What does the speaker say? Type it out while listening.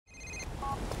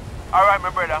Alright, my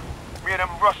brother. Me and them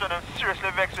Russian and seriously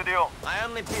vexed with you. I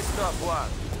only pissed off one.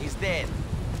 He's dead.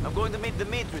 I'm going to meet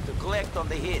Dimitri to collect on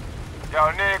the hit.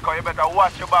 Yo, Nico, you better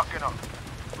watch your back, you know.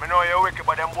 I know you're wicked,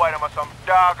 but them boys them are some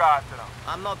dog ass, you know.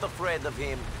 I'm not afraid of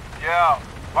him. Yeah,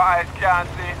 my eyes can't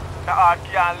see, the heart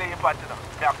can't leave at you know.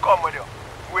 They are come with you.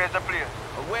 Where's the place?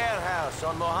 A warehouse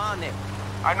on Mohanim.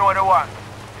 I know the one.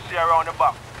 You see around the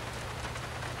back.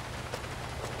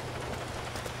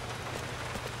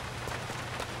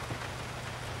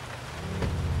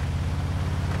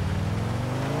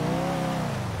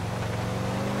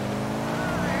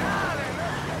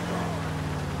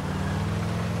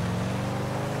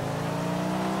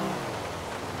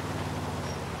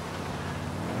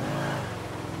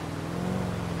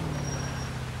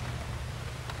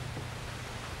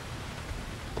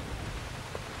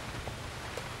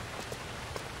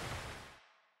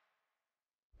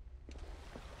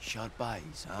 Sharp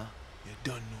eyes, huh? You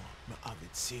don't know, my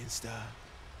avid seeing star.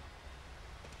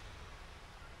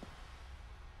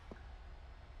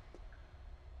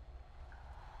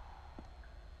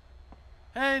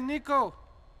 Hey, Nico.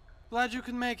 Glad you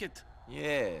could make it.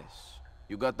 Yes.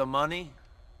 You got the money?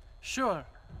 Sure.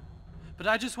 But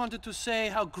I just wanted to say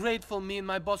how grateful me and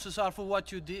my bosses are for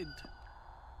what you did.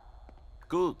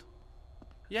 Good.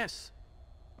 Yes.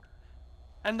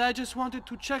 And I just wanted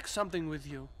to check something with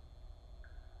you.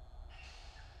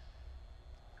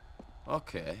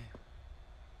 Okay.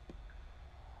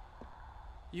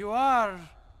 You are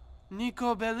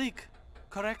Nico Bellic,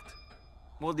 correct?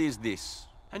 What is this?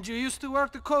 And you used to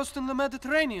work the coast in the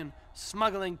Mediterranean,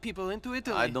 smuggling people into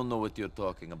Italy. I don't know what you're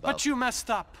talking about. But you messed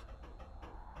up.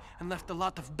 And left a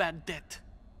lot of bad debt.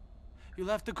 You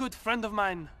left a good friend of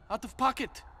mine out of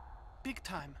pocket. Big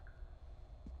time.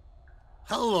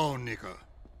 Hello, Nico.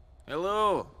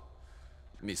 Hello,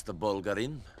 Mr.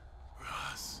 Bulgarin.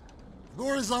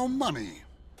 Where is our money?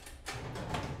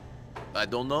 I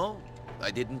don't know. I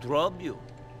didn't rob you.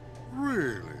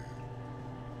 Really?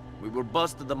 We were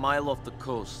busted a mile off the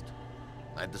coast.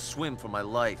 I had to swim for my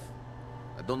life.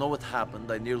 I don't know what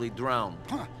happened. I nearly drowned.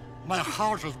 Huh. My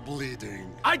heart is bleeding.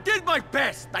 I did my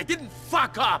best! I didn't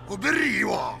fuck up!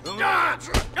 Uberiwa!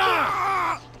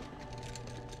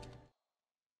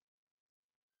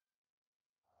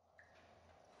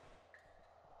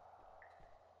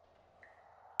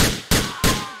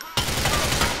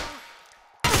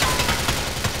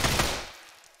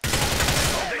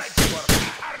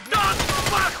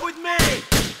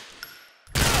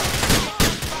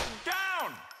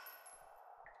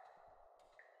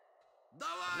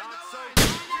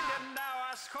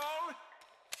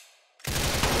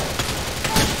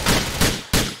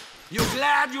 You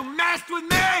glad you messed with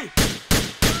me?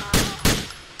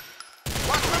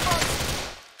 Watch me, boss!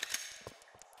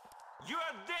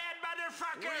 You're dead,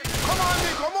 motherfucker! Come on,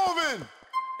 Nico, move in!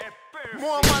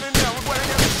 More money in there, we're going to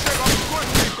get the shit off good,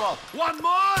 Nico! One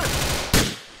more!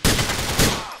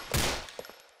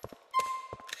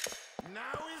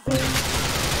 Now is it?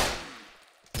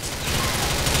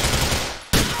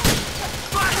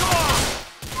 Back off!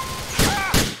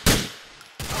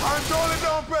 Control it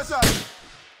down, pressure!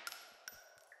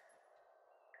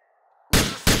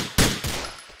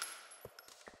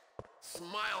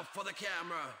 Smile for the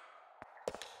camera.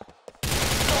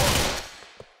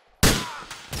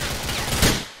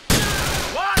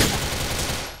 What?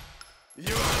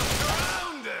 You are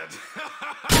surrounded!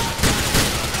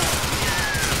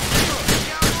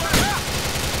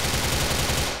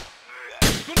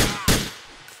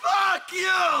 Fuck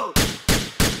you!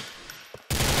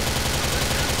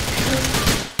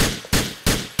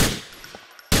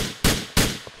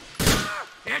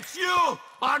 It's you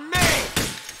on me!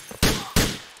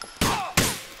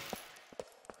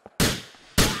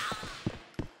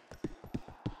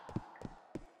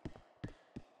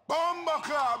 Bomba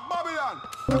Club, Babylon!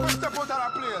 Never step out of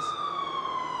that place!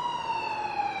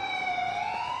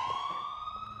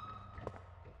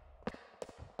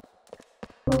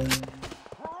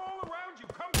 We're all around you,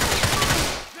 come on!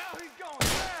 Now he's going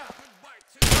down!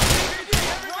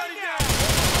 Everybody down!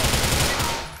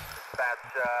 That's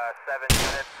 7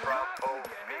 units from OB.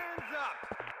 Hands up!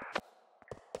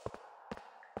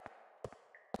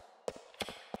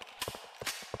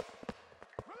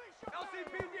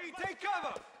 LCPD, take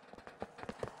cover!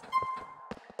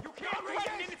 You can't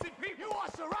threaten innocent people! You are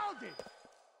surrounded!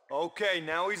 Okay,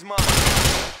 now he's mine.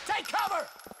 Take cover!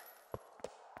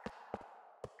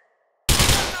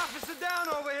 An officer down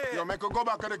over here! Yo, make her go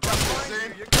back to the captain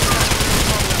scene.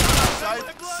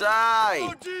 Sai!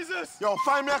 Oh, Jesus! Yo,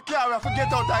 find me a car, we have to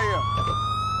get out of here.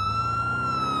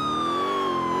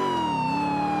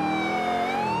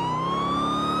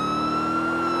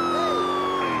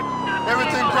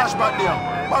 Everything crash back there.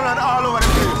 Ballad all over the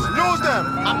place. Lose them.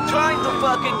 I'm trying to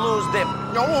fucking lose them.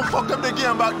 You won't fuck up the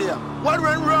game back there. What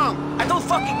went wrong? I don't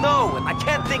fucking know, and I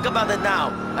can't think about it now.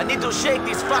 I need to shake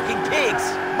these fucking pigs.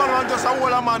 Ballad just a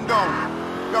hold a man down.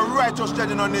 You're right, you're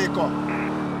steady on Nico.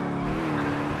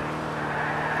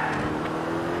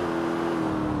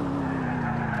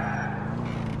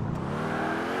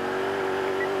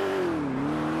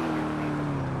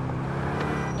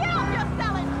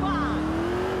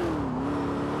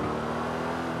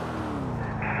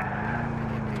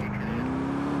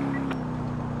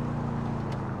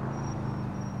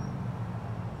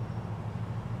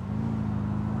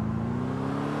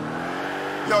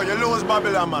 Yo, you lose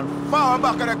Babylon, man. Forward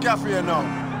back at the cafe now.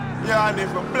 Yeah, I need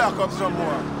to block up some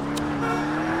more.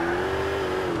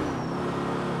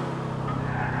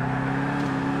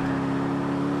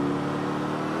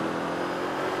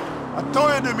 I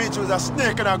told you Dimitri was a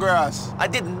snake in the grass. I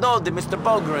didn't know that Mr.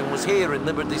 Bulgarin was here in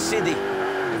Liberty City.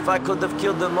 If I could have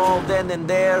killed them all then and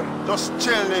there... Just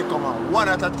chill, Nico, man. One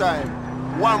at a time.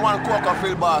 One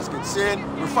Coca-Cola basket. See?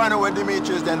 We find out where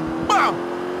Dimitri is, then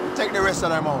BAM! We take the rest of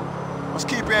them out. Just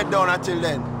keep your head down until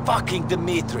then. Fucking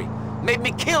Dimitri. Made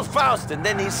me kill Faust and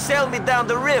then he sailed me down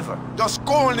the river. Just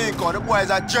go, Nico. The boy is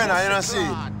a general, you know, see?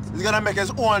 He's gonna make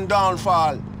his own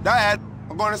downfall. That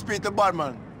I'm gonna speak to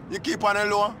Badman. You keep on the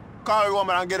low, call your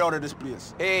woman and get out of this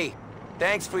place. Hey,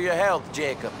 thanks for your help,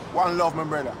 Jacob. One love, my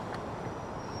brother.